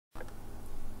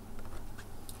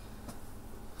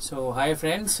So hi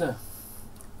friends,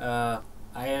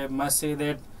 I must say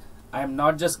that I'm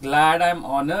not just glad, I'm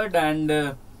honored,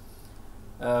 and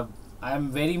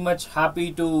I'm very much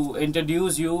happy to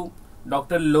introduce you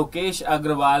Dr. Lokesh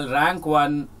Agarwal, rank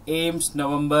 1, AIIMS,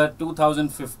 November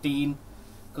 2015.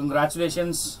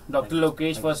 Congratulations Dr.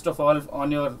 Lokesh, first of all, on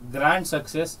your grand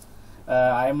success.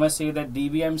 I must say that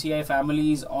DBMCI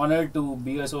family is honored to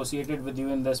be associated with you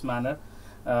in this manner.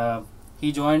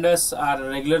 He joined us our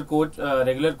regular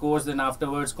course, then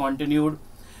afterwards continued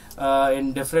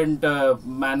in different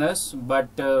manners. But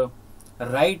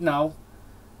right now,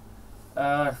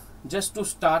 just to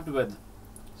start with,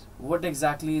 what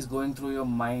exactly is going through your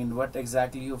mind? What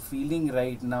exactly you're feeling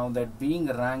right now that being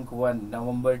rank 1,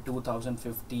 November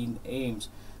 2015 AIIMS,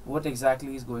 what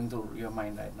exactly is going through your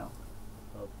mind right now?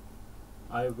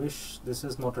 I wish this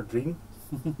is not a dream.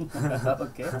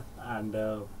 Okay.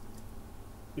 And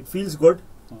it feels good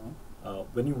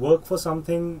when you work for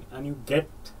something and you get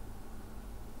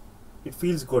it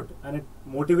feels good and it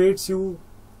motivates you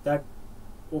that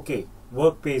okay,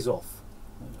 work pays off.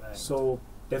 Right. So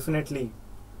definitely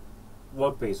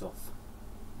work pays off.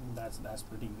 That's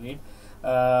pretty great.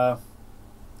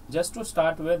 Just to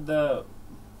start with,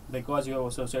 because you are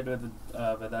associated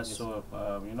with us, yes, so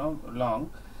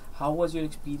long, how was your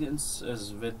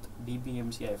experiences with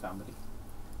DBMCI family?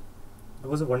 It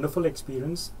was a wonderful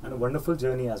experience and a wonderful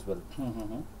journey as well.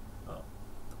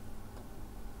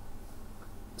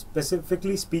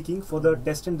 Specifically speaking, for the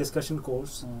test and discussion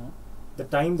course, the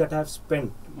time that I have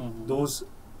spent, those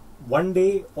 1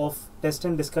 day of test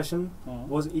and discussion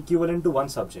was equivalent to one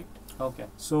subject. Okay.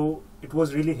 So it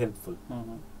was really helpful.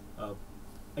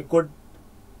 I could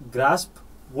grasp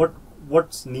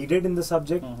what's needed in the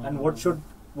subject and what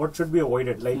should be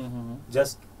avoided, like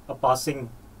just a passing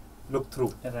look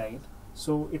through. Right.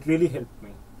 So it really helped me.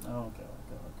 Okay.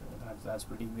 That's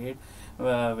pretty great.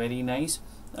 Very nice.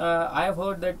 I have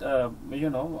heard that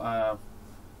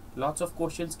lots of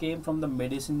questions came from the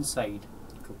medicine side,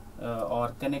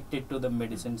 or connected to the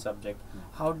medicine subject.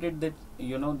 How did that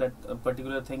that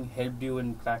particular thing helped you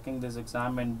in cracking this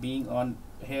exam and being on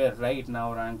here right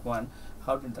now, rank 1?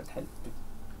 How did that help you?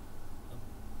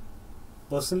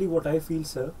 Personally, what I feel,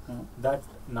 sir, that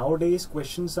nowadays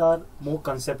questions are more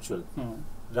conceptual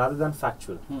rather than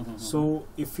factual. So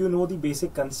if you know the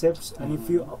basic concepts and if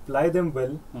you apply them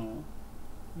well,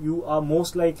 you are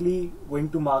most likely going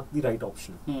to mark the right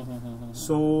option.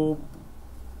 So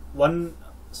one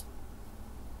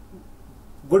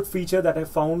good feature that I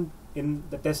found in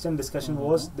the test and discussion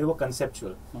was they were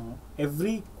conceptual.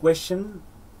 Every question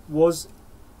was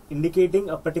indicating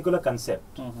a particular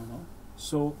concept.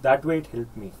 So that way it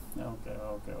helped me. Okay.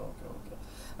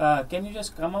 Can you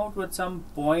just come out with some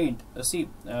point?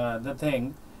 The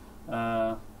thing,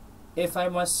 if I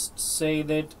must say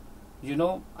that,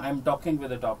 I'm talking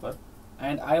with a topper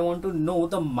and I want to know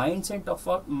the mindset of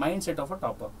a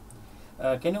topper.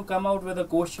 Can you come out with a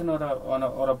question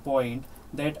or a point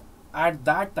that at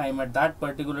that time, at that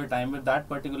particular time, with that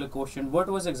particular question, what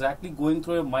was exactly going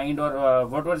through your mind, or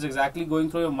what was exactly going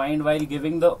through your mind while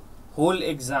giving the whole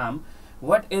exam?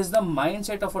 What is the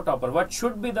mindset of a topper? What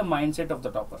should be the mindset of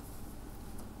the topper?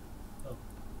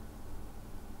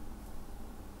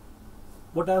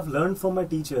 What I have learned from my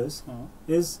teachers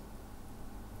is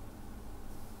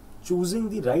choosing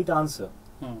the right answer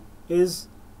is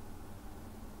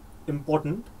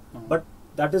important, but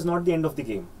that is not the end of the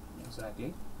game.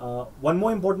 Exactly. One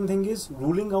more important thing is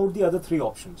ruling out the other 3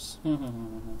 options.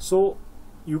 So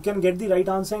you can get the right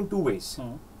answer in 2 ways.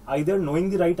 Either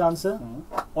knowing the right answer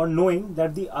or knowing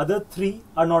that the other 3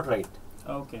 are not right.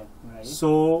 Okay, right.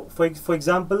 So for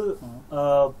example,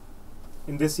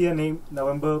 in this year named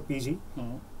November PG,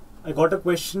 I got a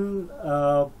question,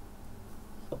 a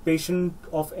patient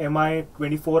of MI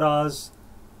 24 hours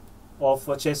of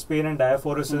chest pain and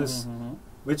diaphoresis,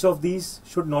 which of these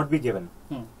should not be given?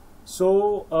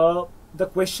 So the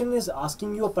question is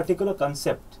asking you a particular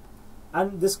concept,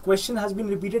 and this question has been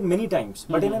repeated many times,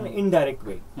 but in an indirect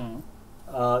way.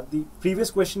 The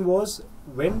previous question was,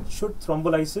 when can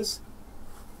thrombolysis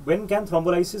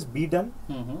be done?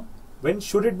 When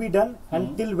should it be done,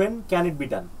 and till when can it be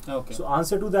done? Okay. So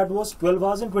answer to that was 12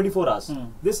 hours and 24 hours.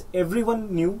 This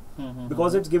everyone knew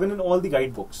because it's given in all the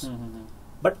guidebooks.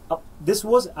 But this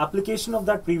was application of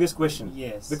that previous question.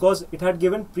 Yes. Because it had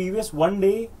given previous 1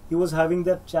 day he was having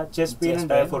that chest pain and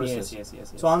diaphoresis.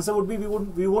 Yes. So answer would be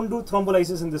we won't do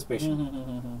thrombolysis in this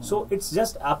patient. So it's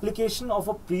just application of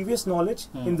a previous knowledge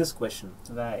in this question.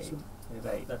 Right. So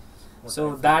right.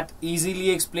 So that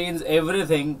easily explains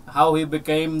everything, how he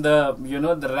became the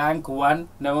rank 1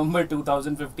 November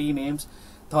 2015 AIIMS.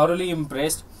 Thoroughly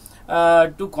impressed.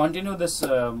 to continue this,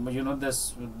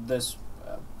 this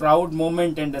proud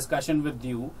moment and discussion with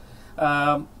you.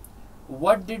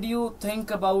 What did you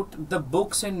think about the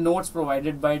books and notes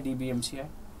provided by DBMCI?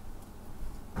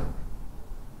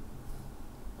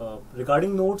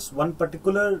 Regarding notes, one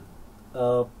particular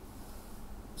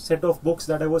set of books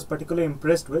that I was particularly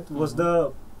impressed with was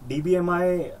the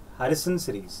DBMI Harrison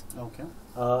series. Okay.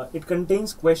 It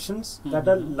contains questions that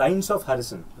are lines of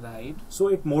Harrison. Right. So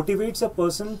it motivates a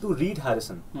person to read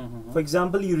Harrison. For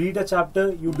example, you read a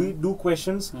chapter, you do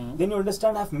questions, then you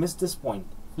understand I've missed this point.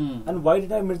 And why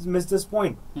did I miss this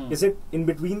point? Is it in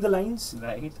between the lines?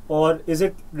 Right. Or is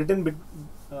it written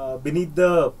beneath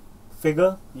the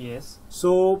figure? Yes.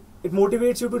 So it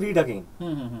motivates you to read again.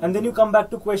 And then you come back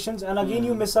to questions and again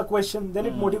you miss a question. Then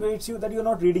it motivates you that you're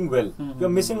not reading well. You're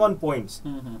missing on points.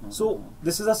 So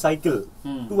this is a cycle,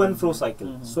 to and fro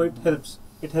cycle. So it helps.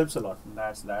 It helps a lot.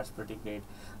 That's pretty great.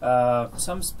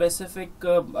 Some specific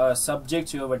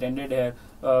subjects you have attended here,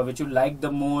 which you like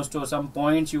the most, or some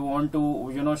points you want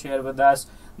to share with us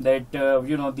that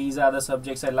these are the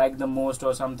subjects I like the most,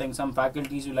 or something, some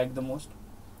faculties you like the most.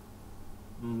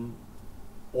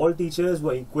 All teachers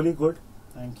were equally good.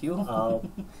 Thank you.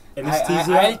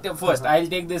 Anesthesia. I'll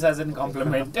take this as a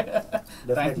compliment.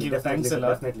 Thank you. Thanks a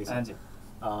lot. Definitely.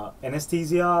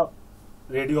 Anesthesia,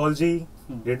 radiology,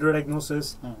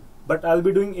 radiodiagnosis. But I'll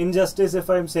be doing injustice if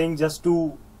I'm saying just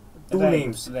two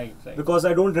names. Right. Because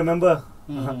I don't remember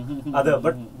other.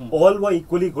 But all were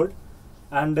equally good.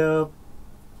 And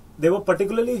they were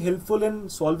particularly helpful in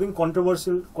solving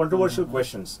controversial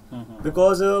questions.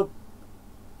 Because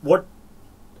what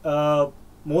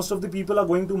most of the people are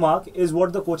going to mark is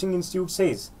what the coaching institute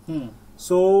says.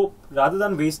 So rather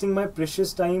than wasting my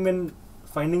precious time in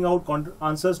finding out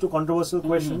answers to controversial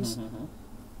questions,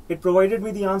 it provided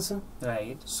me the answer.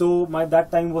 Right. So that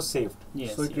time was saved.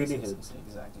 Yes, so it really helped.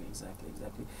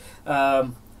 Exactly.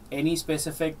 Any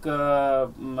specific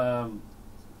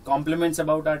compliments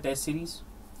about our test series?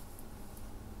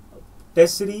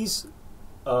 Test series,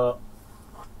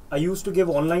 I used to give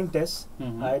online tests.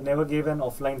 I never gave an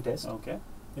offline test. Okay.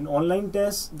 In online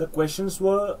tests, the questions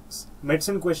were,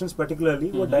 medicine questions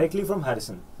particularly, were directly from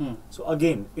Harrison. So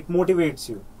again, it motivates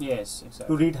you. Yes,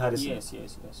 exactly. To read Harrison. Yes.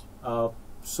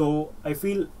 So I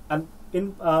feel, and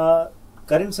in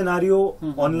current scenario,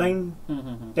 online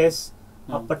tests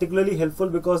are particularly helpful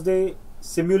because they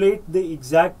simulate the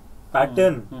exact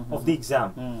pattern of the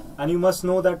exam, and you must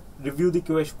know that review the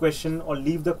question or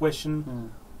leave the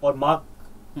question or mark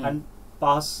and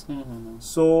pass.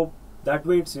 So that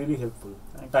way it's really helpful.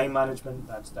 Time management.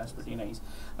 That's pretty nice.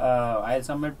 I'll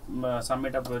sum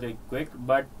it up very quick.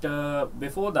 But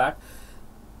before that,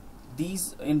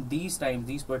 these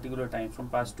particular times from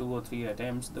past 2 or 3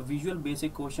 attempts, the visual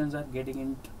basic questions are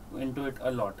getting into it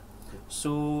a lot.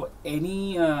 So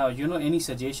any any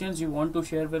suggestions you want to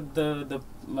share with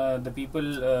the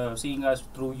people seeing us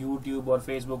through YouTube or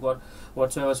Facebook or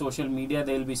whatsoever social media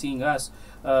they'll be seeing us,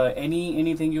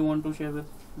 anything you want to share with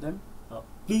them?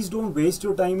 Please don't waste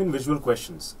your time in visual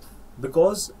questions,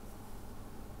 because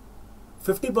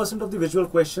 50% of the visual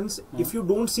questions, if you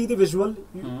don't see the visual,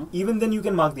 even then you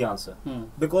can mark the answer,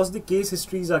 because the case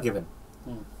histories are given.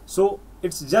 So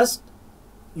it's just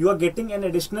you are getting an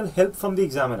additional help from the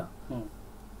examiner.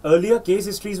 Earlier case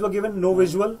histories were given, no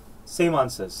visual, same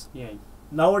answers.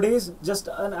 Nowadays just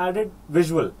an added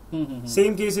visual,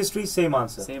 same case history, same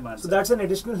answer. So that's an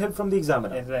additional help from the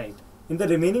examiner. Right. In the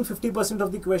remaining 50%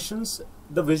 of the questions,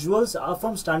 the visuals are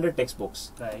from standard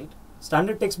textbooks. Right.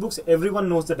 Standard textbooks, everyone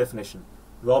knows the definition.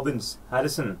 Robbins,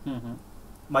 Harrison,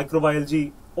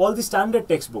 microbiology, all the standard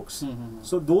textbooks.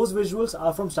 So those visuals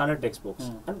are from standard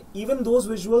textbooks. And even those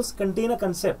visuals contain a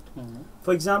concept.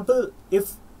 For example,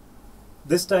 if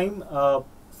this time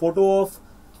photo of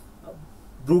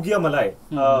Brugia malai,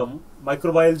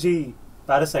 microbiology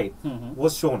parasite,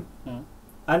 was shown,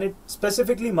 and it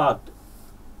specifically marked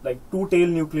like 2 tail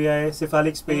nuclei,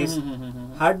 cephalic space.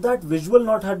 Had that visual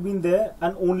not had been there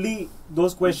and only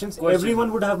those questions,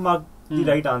 everyone would have marked the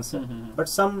right answer. But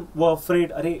some were afraid,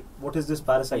 "Arey, what is this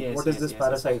parasite? What is this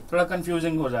parasite?" Thoda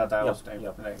confusing ho jata hai us time.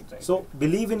 Right. So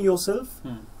believe in yourself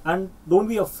and don't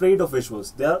be afraid of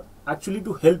visuals. They are actually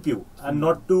to help you and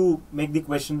not to make the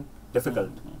question difficult.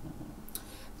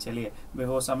 Chaliye,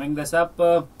 before summing this up,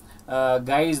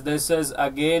 guys, this is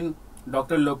again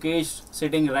Dr. Lokesh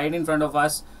sitting right in front of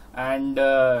us, and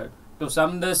to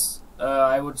sum this,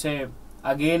 I would say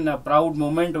again a proud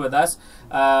moment with us.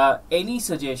 Any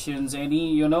suggestions?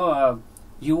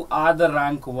 You are the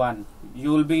rank 1.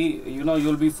 You'll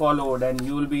be followed, and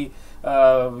you'll be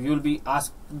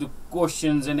asked the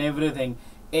questions and everything.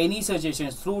 any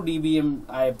suggestions through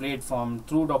DBMI platform,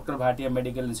 through Dr. Bhatia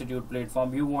Medical Institute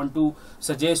platform, you want to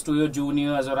suggest to your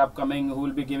juniors or upcoming who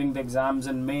will be giving the exams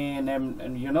in May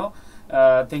and you know,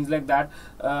 things like that,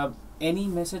 any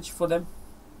message for them?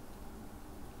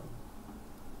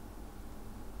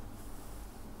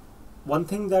 One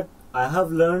thing that I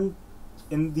have learned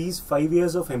in these 5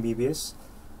 years of MBBS,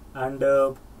 and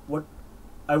what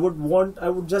I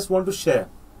would just want to share,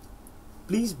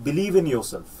 please believe in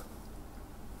yourself.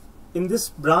 In this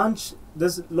branch,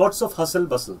 there's lots of hustle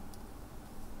bustle.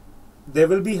 There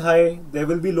will be high, there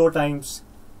will be low times,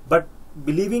 but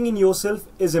believing in yourself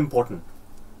is important.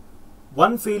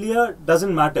 One failure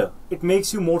doesn't matter, it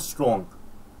makes you more strong.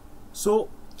 So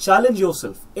challenge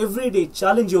yourself, every day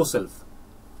challenge yourself,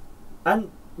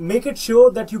 and make it sure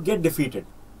that you get defeated,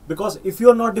 because if you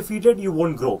are not defeated, you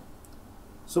won't grow.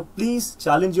 So please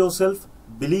challenge yourself,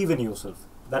 believe in yourself.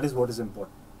 That is what is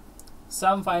important.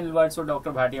 Some final words for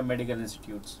Dr. Bhatia Medical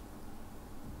Institutes.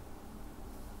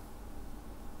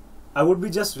 I would be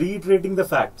just reiterating the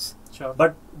facts. Sure.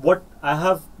 But what I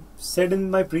have said in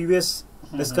my previous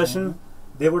discussion,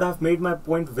 they would have made my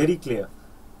point very clear.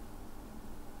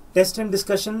 Test and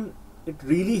discussion, it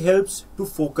really helps to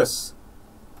focus.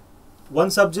 One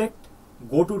subject,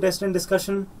 go to test and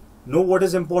discussion, know what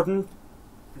is important,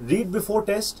 read before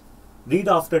test, read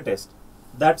after test.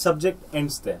 That subject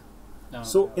ends there. Okay.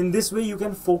 So in this way you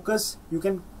can focus, you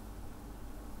can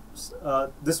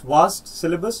this vast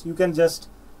syllabus, you can just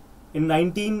in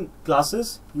 19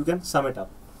 classes you can sum it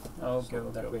up. Okay,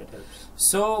 So that way it helps.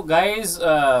 So guys,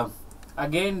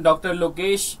 again Dr.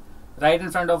 Lokesh right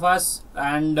in front of us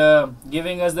and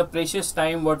giving us the precious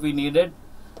time what we needed,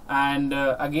 and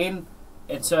again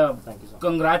it's a Thank you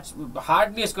so much.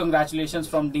 heartiest congratulations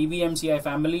from DBMCI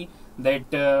family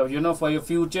that you know, for your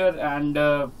future, and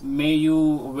may you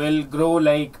will grow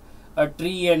like a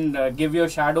tree and give your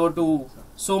shadow to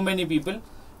so many people.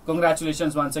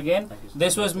 Congratulations once again. Thank you so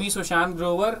This much. was me, Sushant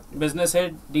Grover, business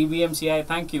head, DBMCI.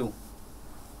 Thank you.